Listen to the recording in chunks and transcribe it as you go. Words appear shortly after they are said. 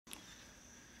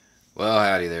Well,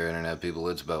 howdy there, Internet people.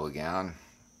 It's Bo again.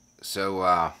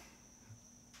 So,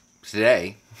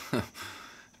 today, it's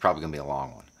probably going to be a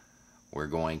long one. We're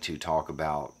going to talk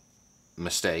about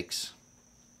mistakes,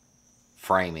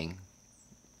 framing,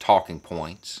 talking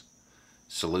points,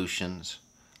 solutions,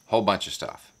 a whole bunch of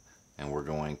stuff. And we're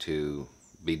going to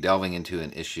be delving into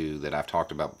an issue that I've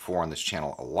talked about before on this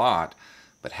channel a lot,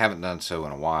 but haven't done so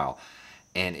in a while.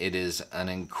 And it is an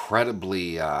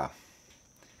incredibly,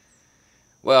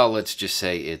 well, let's just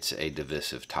say it's a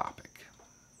divisive topic.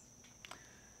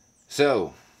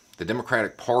 So, the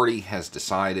Democratic Party has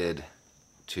decided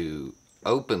to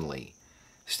openly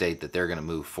state that they're going to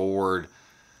move forward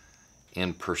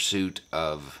in pursuit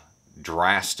of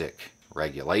drastic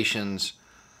regulations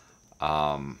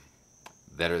that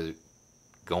are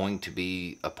going to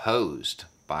be opposed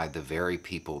by the very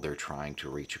people they're trying to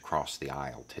reach across the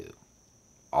aisle to.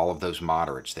 All of those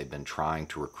moderates they've been trying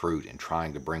to recruit and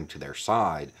trying to bring to their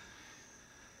side,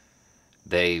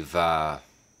 they've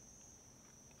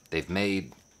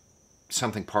made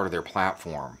something part of their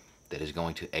platform that is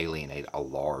going to alienate a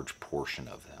large portion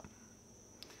of them.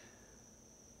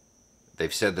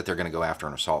 They've said that they're going to go after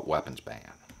an assault weapons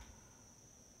ban.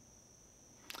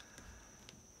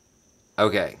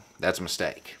 Okay, that's a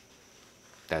mistake.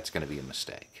 That's going to be a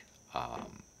mistake.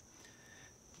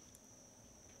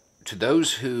 To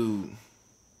those who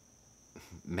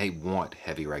may want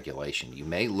heavy regulation, you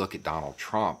may look at Donald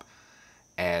Trump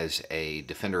as a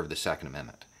defender of the Second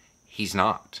Amendment. He's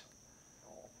not.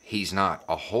 He's not.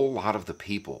 A whole lot of the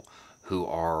people who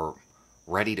are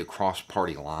ready to cross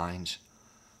party lines,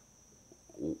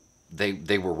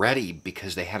 they were ready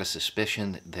because they had a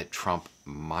suspicion that Trump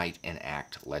might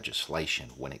enact legislation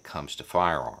when it comes to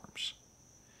firearms.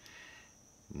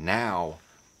 Now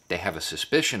they have a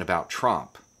suspicion about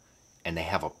Trump and they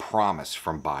have a promise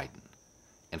from Biden.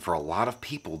 And for a lot of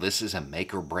people, this is a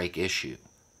make or break issue.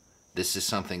 This is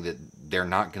something that they're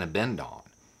not going to bend on.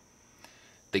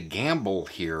 The gamble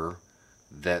here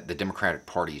that the Democratic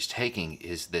Party is taking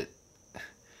is that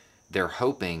they're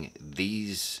hoping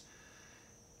these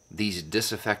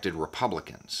disaffected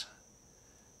Republicans,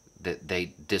 that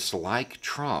they dislike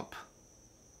Trump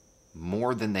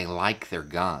more than they like their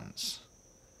guns.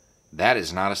 That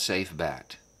is not a safe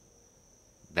bet.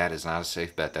 That is not a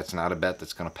safe bet. That's not a bet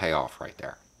that's going to pay off right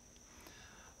there.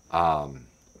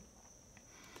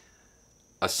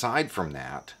 Aside from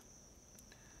that,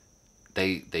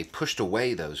 they pushed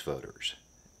away those voters.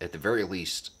 At the very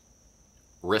least,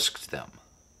 risked them.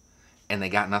 And they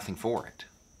got nothing for it.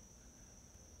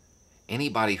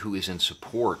 Anybody who is in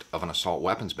support of an assault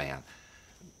weapons ban,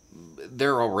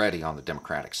 they're already on the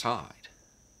Democratic side.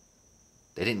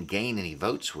 They didn't gain any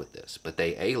votes with this, but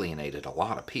they alienated a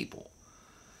lot of people.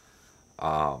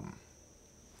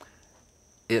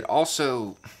 It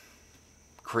also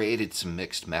created some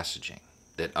mixed messaging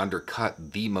that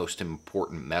undercut the most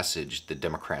important message the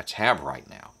Democrats have right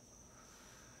now.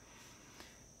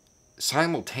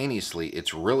 Simultaneously,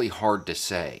 it's really hard to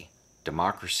say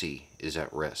democracy is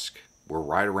at risk. We're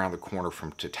right around the corner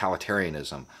from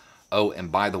totalitarianism. Oh,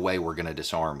 and by the way, we're going to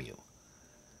disarm you.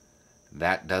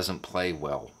 That doesn't play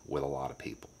well with a lot of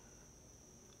people.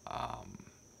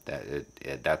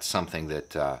 That's something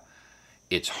that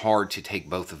it's hard to take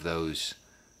both of those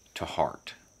to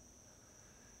heart.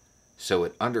 So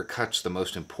it undercuts the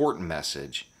most important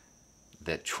message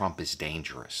that Trump is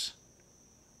dangerous.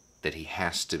 That he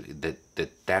has to,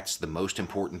 that's the most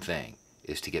important thing,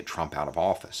 is to get Trump out of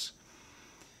office.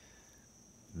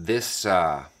 This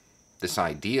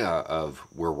idea of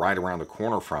we're right around the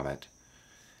corner from it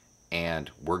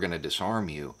and we're going to disarm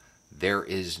you, there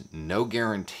is no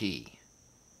guarantee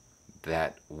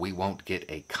that we won't get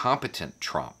a competent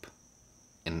Trump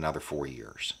in another 4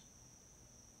 years.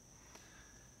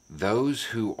 Those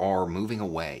who are moving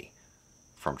away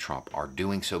from Trump are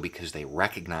doing so because they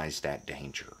recognize that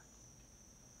danger.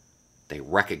 They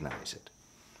recognize it.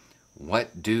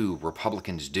 What do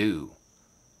Republicans do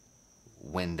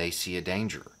when they see a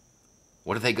danger?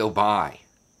 What do they go buy?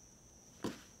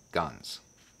 Guns.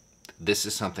 This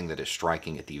is something that is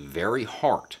striking at the very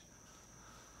heart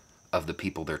of the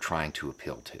people they're trying to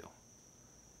appeal to.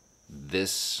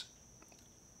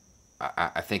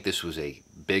 I think this was a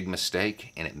big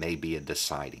mistake, and it may be a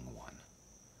deciding one.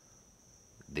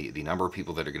 The number of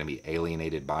people that are going to be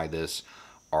alienated by this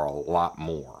are a lot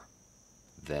more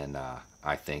than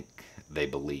I think they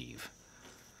believe.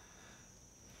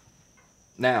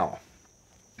 Now,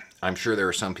 I'm sure there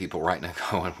are some people right now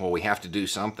going, well, we have to do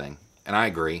something. And I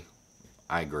agree.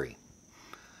 I agree.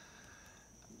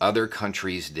 Other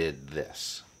countries did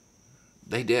this.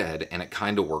 They did, and it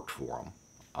kind of worked for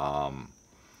them.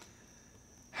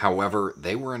 However,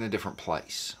 they were in a different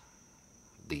place.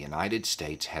 The United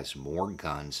States has more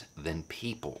guns than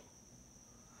people.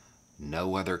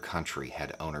 No other country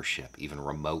had ownership even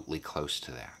remotely close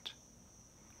to that.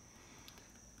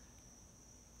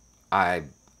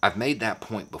 I've made that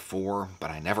point before,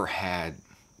 but I never had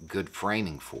good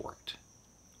framing for it.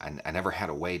 I never had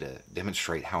a way to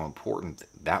demonstrate how important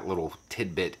that little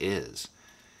tidbit is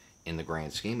in the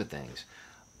grand scheme of things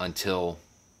until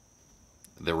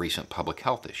the recent public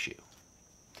health issue.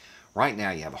 Right now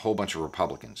you have a whole bunch of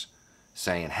Republicans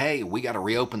saying, hey, we got to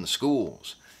reopen the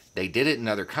schools. They did it in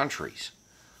other countries.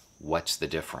 What's the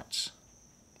difference?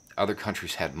 Other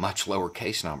countries had much lower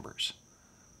case numbers.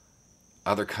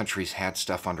 Other countries had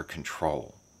stuff under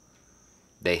control.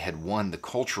 They had won the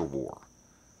culture war.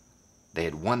 They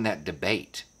had won that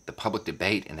debate, the public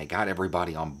debate, and they got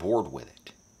everybody on board with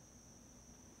it.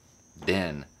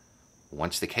 Then,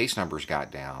 once the case numbers got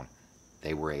down,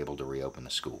 they were able to reopen the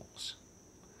schools.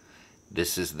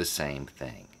 This is the same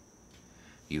thing.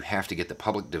 You have to get the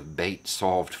public debate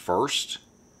solved first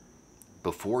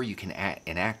before you can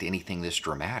enact anything this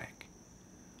dramatic.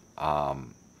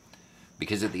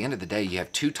 Because at the end of the day, you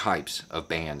have two types of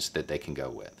bans that they can go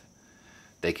with.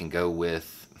 They can go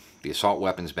with the assault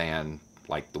weapons ban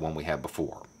like the one we had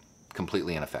before.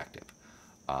 Completely ineffective.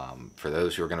 For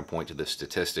those who are going to point to the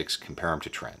statistics, compare them to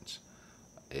trends.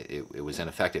 It was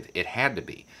ineffective. It had to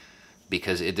be,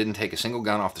 because it didn't take a single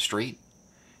gun off the street,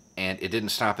 and it didn't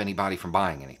stop anybody from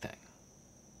buying anything.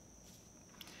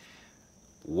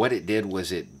 What it did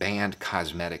was it banned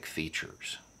cosmetic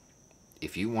features.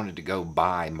 If you wanted to go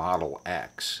buy Model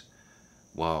X,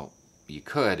 well, you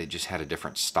could, it just had a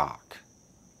different stock.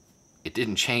 It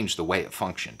didn't change the way it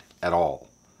functioned at all.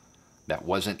 That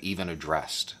wasn't even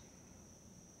addressed.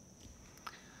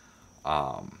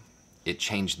 It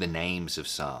changed the names of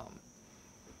some,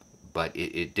 but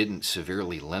it didn't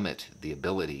severely limit the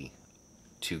ability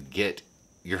to get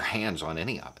your hands on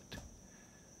any of it.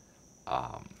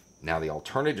 Now, the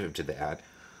alternative to that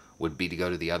would be to go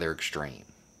to the other extreme,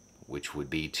 which would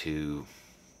be to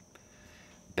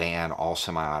ban all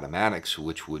semi-automatics,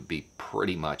 which would be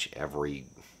pretty much every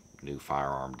new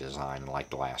firearm design in like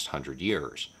the last 100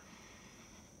 years,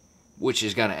 which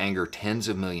is going to anger tens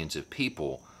of millions of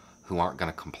people who aren't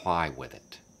going to comply with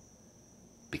it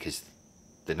because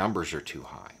the numbers are too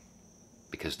high,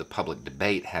 because the public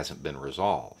debate hasn't been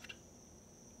resolved.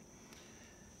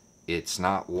 It's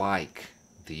not like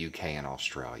the UK and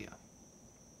Australia.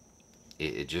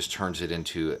 It just turns it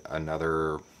into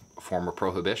another form of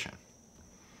prohibition.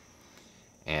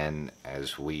 And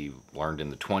as we learned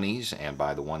in the 20s, and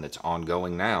by the one that's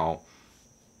ongoing now,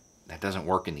 that doesn't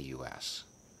work in the U.S.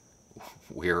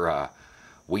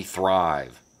 We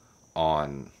thrive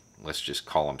on, let's just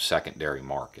call them secondary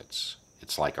markets.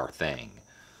 It's like our thing.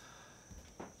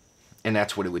 And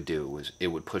that's what it would do, is it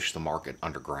would push the market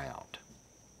underground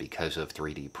because of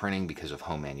 3D printing, because of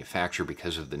home manufacture,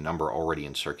 because of the number already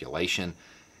in circulation.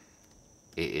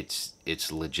 It's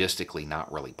logistically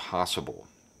not really possible.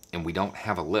 And we don't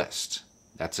have a list.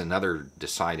 That's another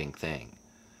deciding thing.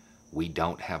 We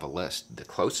don't have a list. The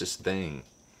closest thing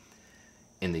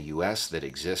in the U.S. that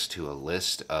exists to a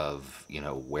list of,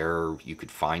 where you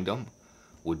could find them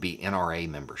would be NRA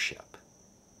membership.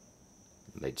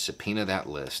 They'd subpoena that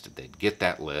list, they'd get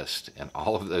that list, and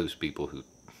all of those people who,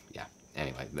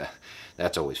 anyway,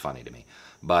 that's always funny to me.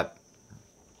 But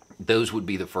those would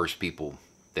be the first people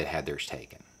that had theirs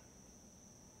taken.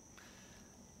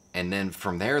 And then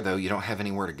from there, though, you don't have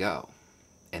anywhere to go.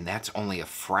 And that's only a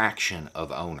fraction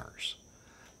of owners.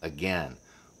 Again,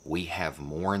 we have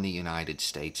more in the United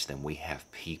States than we have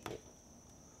people.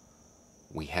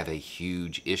 We have a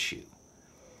huge issue.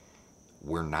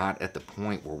 We're not at the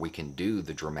point where we can do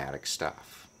the dramatic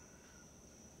stuff.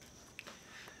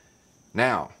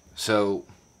 Now, so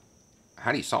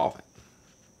how do you solve it?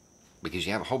 Because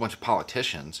you have a whole bunch of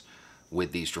politicians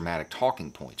with these dramatic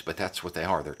talking points, but that's what they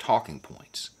are. They're talking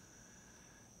points.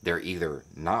 They're either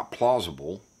not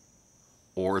plausible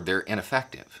or they're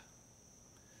ineffective.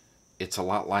 It's a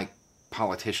lot like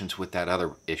politicians with that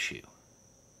other issue.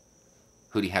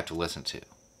 Who do you have to listen to?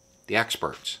 The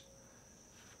experts.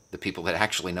 The people that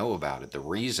actually know about it. The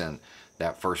reason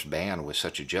that first ban was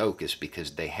such a joke is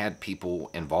because they had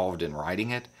people involved in writing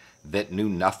it that knew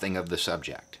nothing of the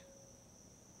subject.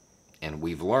 And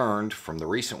we've learned from the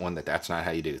recent one that that's not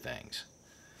how you do things.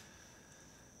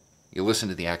 You listen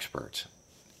to the experts.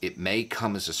 It may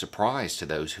come as a surprise to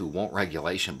those who want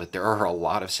regulation, but there are a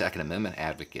lot of Second Amendment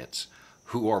advocates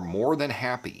who are more than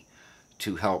happy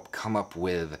to help come up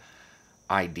with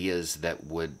ideas that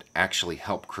would actually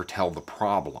help curtail the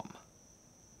problem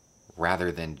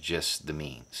rather than just the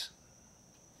means.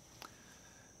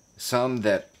 some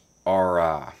that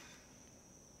are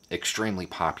extremely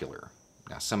popular.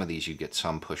 Now, some of these you get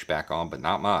some pushback on, but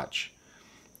not much.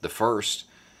 The first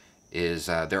is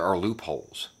there are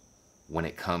loopholes when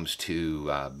it comes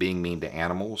to being mean to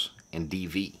animals and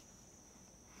DV.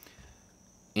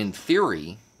 In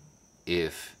theory,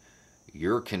 if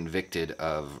you're convicted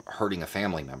of hurting a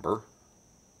family member,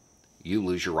 you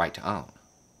lose your right to own.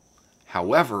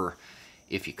 However,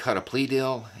 if you cut a plea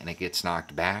deal and it gets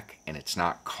knocked back and it's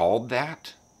not called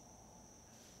that,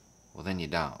 well, then you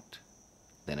don't.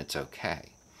 Then it's okay.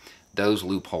 Those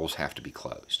loopholes have to be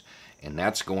closed. And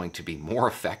that's going to be more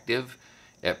effective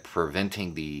at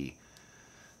preventing the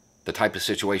type of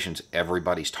situations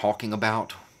everybody's talking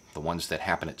about, the ones that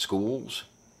happen at schools.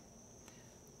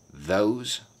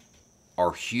 Those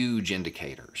are huge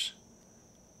indicators.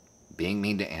 Being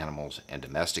mean to animals and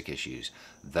domestic issues,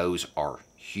 those are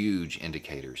huge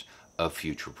indicators of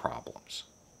future problems.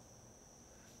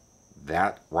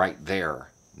 That right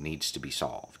there needs to be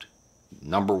solved.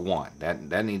 Number one,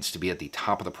 that needs to be at the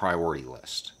top of the priority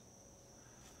list.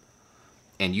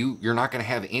 And you're not going to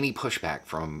have any pushback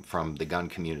from the gun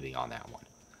community on that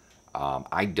one.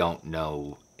 I don't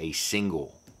know a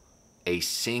single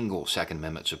Second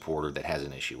Amendment supporter that has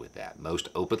an issue with that. Most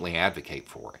openly advocate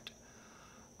for it.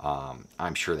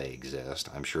 I'm sure they exist.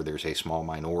 I'm sure there's a small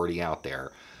minority out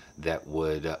there that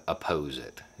would oppose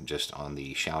it, just on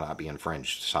the shall not be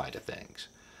infringed side of things.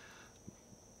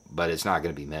 But it's not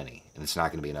going to be many, and it's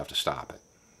not going to be enough to stop it.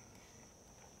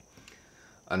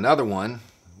 Another one,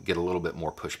 get a little bit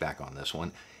more pushback on this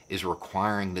one, is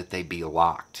requiring that they be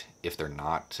locked if they're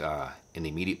not in the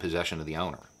immediate possession of the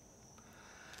owner.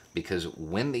 Because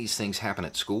when these things happen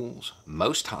at schools,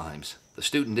 most times the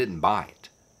student didn't buy it.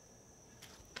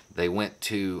 They went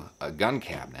to a gun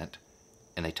cabinet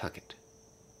and they took it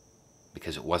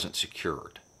because it wasn't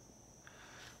secured.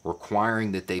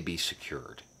 Requiring that they be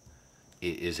secured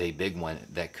is a big one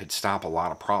that could stop a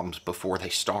lot of problems before they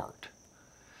start.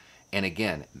 And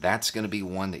again, that's going to be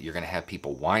one that you're going to have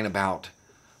people whine about,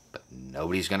 but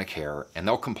nobody's going to care, and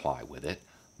they'll comply with it.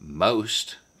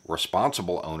 Most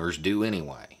responsible owners do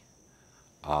anyway.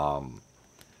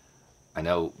 I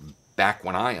know back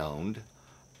when I owned,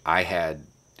 I had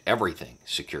everything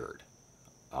secured.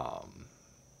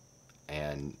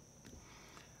 And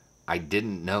I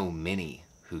didn't know many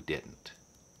who didn't.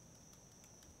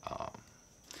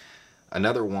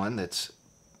 Another one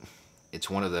it's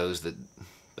one of those that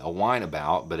they'll whine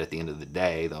about, but at the end of the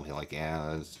day, they'll be like,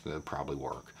 yeah, it'll probably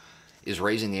work, is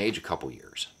raising the age a couple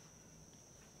years.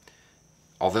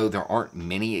 Although there aren't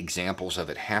many examples of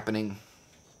it happening,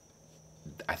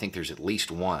 I think there's at least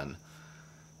one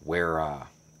where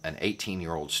an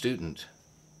 18-year-old student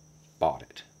bought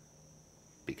it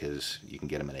because you can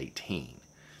get them at 18.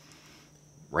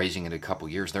 Raising it a couple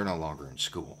years, they're no longer in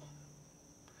school.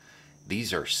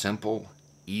 These are simple,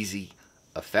 easy,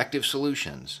 effective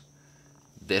solutions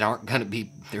that aren't going to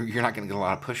be, you're not going to get a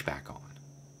lot of pushback on.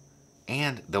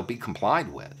 And they'll be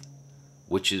complied with,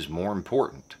 which is more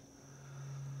important.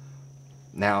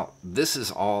 Now, this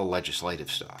is all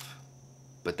legislative stuff,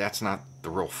 but that's not the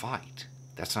real fight.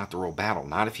 That's not the real battle,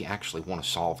 not if you actually want to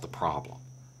solve the problem.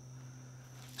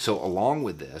 So along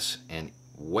with this, and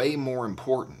way more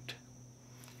important,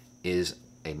 is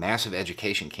a massive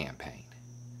education campaign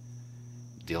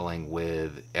dealing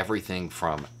with everything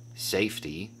from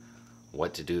safety,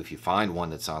 what to do if you find one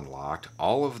that's unlocked,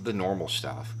 all of the normal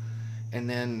stuff, and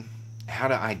then how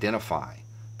to identify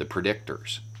the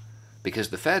predictors. Because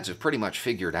the feds have pretty much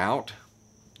figured out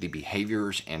the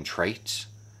behaviors and traits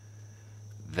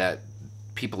that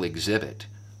people exhibit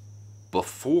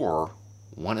before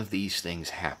one of these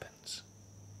things happens.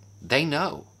 They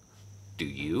know. Do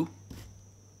you?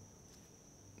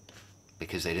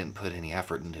 Because they didn't put any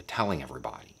effort into telling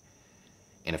everybody.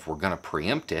 And if we're going to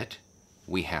preempt it,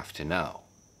 we have to know.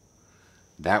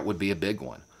 That would be a big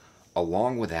one.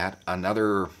 Along with that,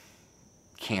 another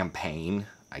campaign,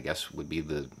 I guess would be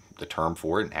the term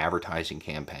for it, an advertising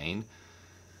campaign,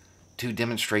 to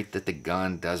demonstrate that the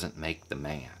gun doesn't make the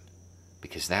man.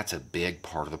 Because that's a big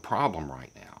part of the problem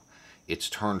right now. It's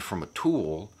turned from a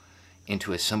tool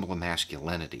into a symbol of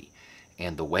masculinity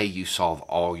and the way you solve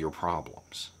all your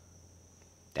problems.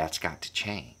 That's got to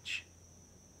change.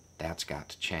 That's got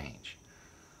to change.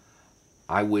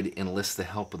 I would enlist the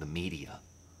help of the media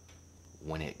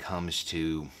when it comes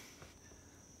to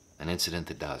an incident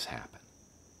that does happen.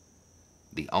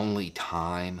 The only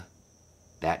time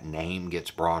that name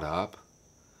gets brought up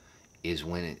is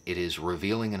when it is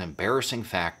revealing an embarrassing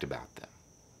fact about them.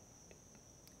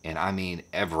 And I mean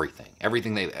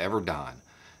everything they've ever done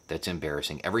that's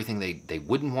embarrassing, everything they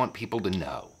wouldn't want people to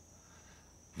know.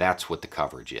 That's what the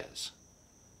coverage is.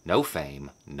 No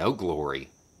fame, no glory,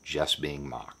 just being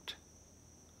mocked.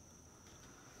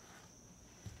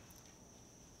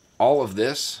 All of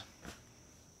this,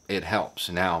 it helps.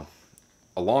 Now,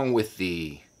 along with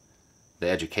the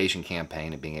education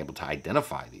campaign and being able to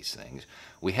identify these things,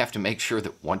 we have to make sure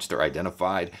that once they're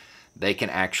identified, they can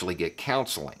actually get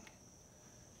counseling.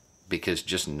 Because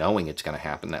just knowing it's going to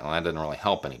happen, that doesn't really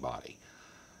help anybody.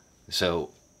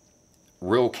 So,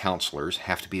 real counselors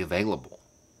have to be available.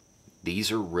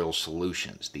 These are real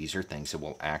solutions. These are things that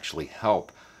will actually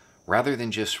help. Rather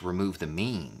than just remove the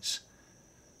means,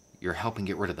 you're helping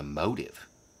get rid of the motive,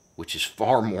 which is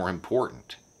far more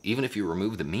important. Even if you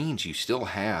remove the means, you still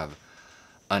have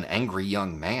an angry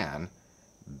young man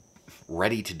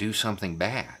ready to do something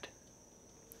bad.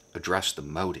 Address the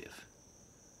motive.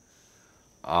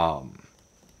 So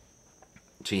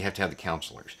you have to have the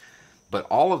counselors. But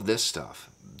all of this stuff,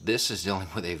 this is dealing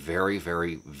with a very,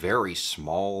 very, very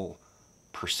small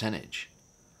percentage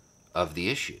of the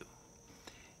issue.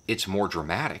 It's more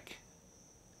dramatic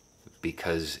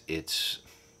because it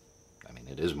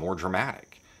is more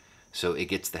dramatic. So it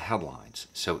gets the headlines,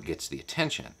 so it gets the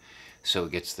attention, so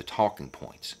it gets the talking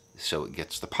points, so it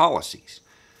gets the policies.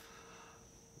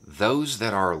 Those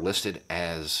that are listed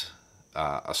as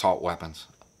assault weapons,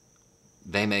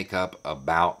 they make up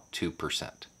about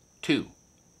 2%.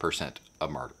 2%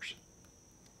 of murders.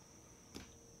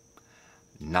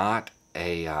 Not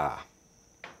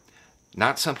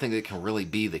something that can really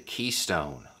be the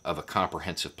keystone of a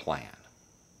comprehensive plan.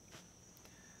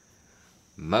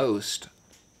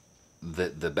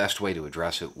 The best way to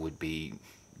address it would be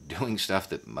doing stuff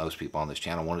that most people on this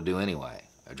channel want to do anyway.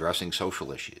 Addressing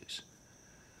social issues.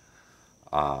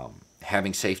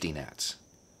 Having safety nets.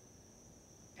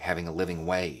 Having a living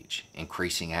wage.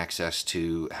 Increasing access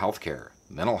to health care,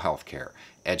 mental health care,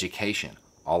 education,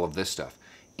 all of this stuff.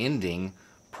 Ending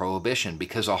prohibition,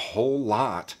 because a whole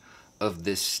lot of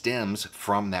this stems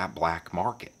from that black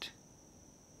market.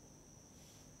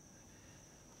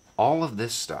 All of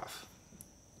this stuff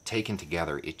taken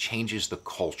together, it changes the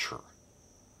culture.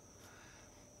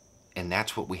 And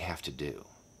that's what we have to do.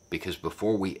 Because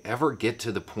before we ever get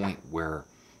to the point where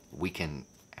we can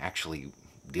actually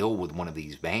deal with one of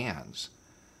these bans,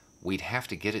 we'd have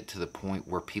to get it to the point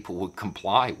where people would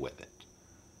comply with it.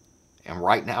 And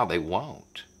right now they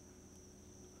won't.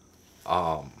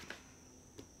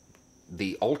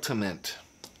 The ultimate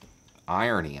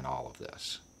irony in all of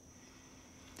this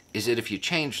is that if you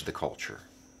change the culture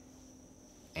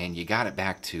and you got it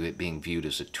back to it being viewed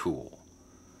as a tool,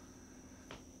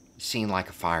 seen like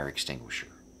a fire extinguisher,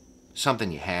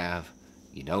 something you have,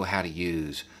 you know how to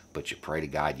use, but you pray to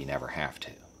God you never have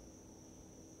to,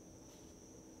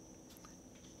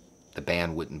 the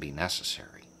ban wouldn't be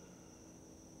necessary.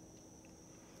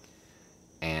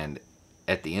 And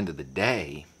at the end of the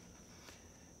day,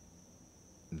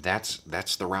 that's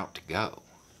the route to go.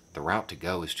 The route to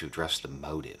go is to address the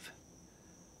motive,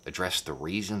 address the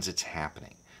reasons it's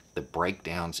happening, the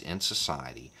breakdowns in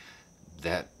society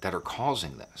that are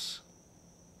causing this.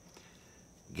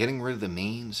 Getting rid of the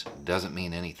means doesn't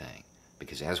mean anything,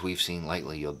 because as we've seen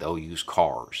lately, they'll use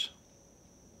cars.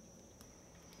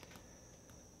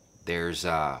 There's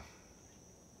a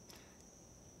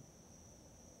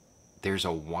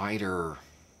wider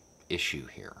issue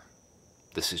here.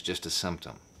 This is just a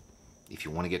symptom. If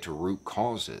you want to get to root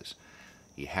causes,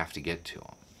 you have to get to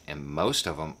them. And most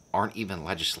of them aren't even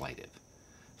legislative.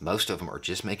 Most of them are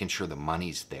just making sure the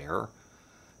money's there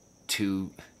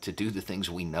to do the things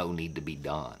we know need to be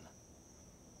done.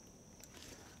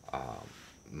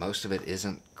 Most of it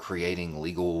isn't creating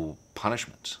legal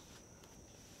punishments.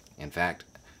 In fact,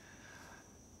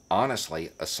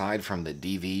 honestly, aside from the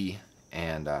DV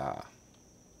and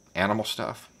animal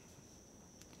stuff,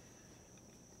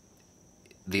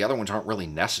 the other ones aren't really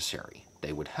necessary.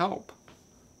 They would help,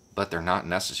 but they're not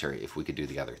necessary if we could do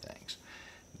the other things.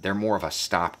 They're more of a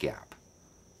stopgap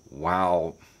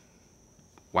while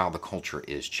the culture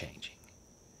is changing.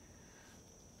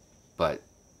 But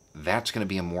that's going to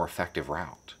be a more effective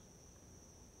route.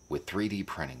 With 3D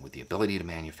printing, with the ability to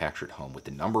manufacture at home, with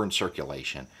the number in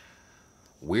circulation,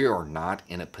 we are not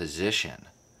in a position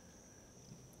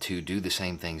to do the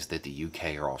same things that the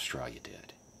UK or Australia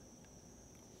did.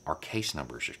 Our case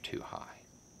numbers are too high.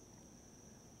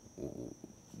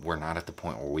 We're not at the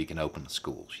point where we can open the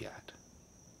schools yet.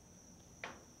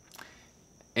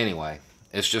 Anyway,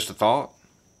 it's just a thought.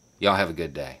 Y'all have a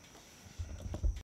good day.